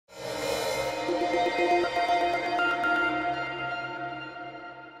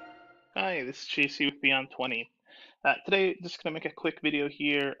Hi, this is JC with Beyond 20. Today, just going to make a quick video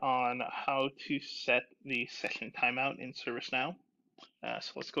here on how to set the session timeout in ServiceNow.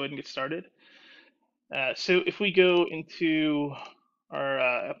 So let's go ahead and get started. So if we go into our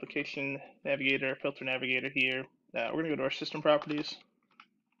application navigator, filter navigator here, we're going to go to our system properties.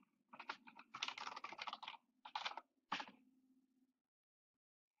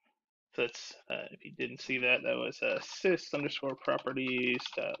 So that's, if you didn't see that, that was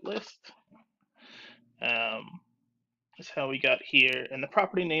sys_properties.list. Is how we got here. And the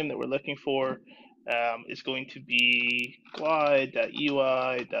property name that we're looking for is going to be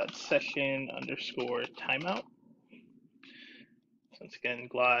glide.ui.session_timeout. So once again,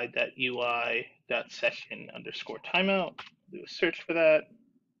 glide.ui.session_timeout. Do a search for that.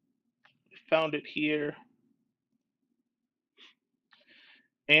 We found it here.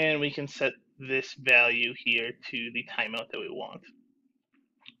 And we can set this value here to the timeout that we want.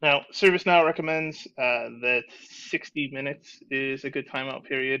 Now, ServiceNow recommends that 60 minutes is a good timeout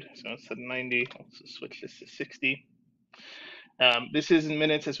period. So instead of 90, let's switch this to 60. This is in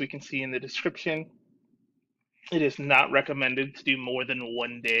minutes, as we can see in the description. It is not recommended to do more than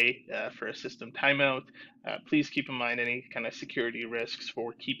 1 day for a system timeout. Please keep in mind any kind of security risks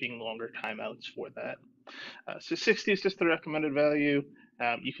for keeping longer timeouts for that. So 60 is just the recommended value.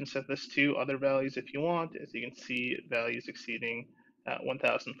 You can set this to other values if you want. As you can see, values exceeding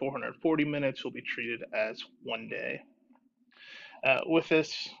 1,440 minutes will be treated as 1 day. With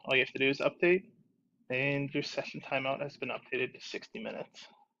this, all you have to do is update, and your session timeout has been updated to 60 minutes.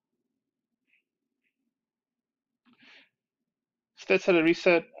 So that's how to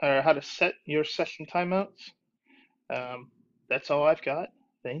reset or how to set your session timeouts. That's all I've got.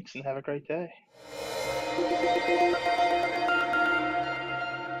 Thanks and have a great day.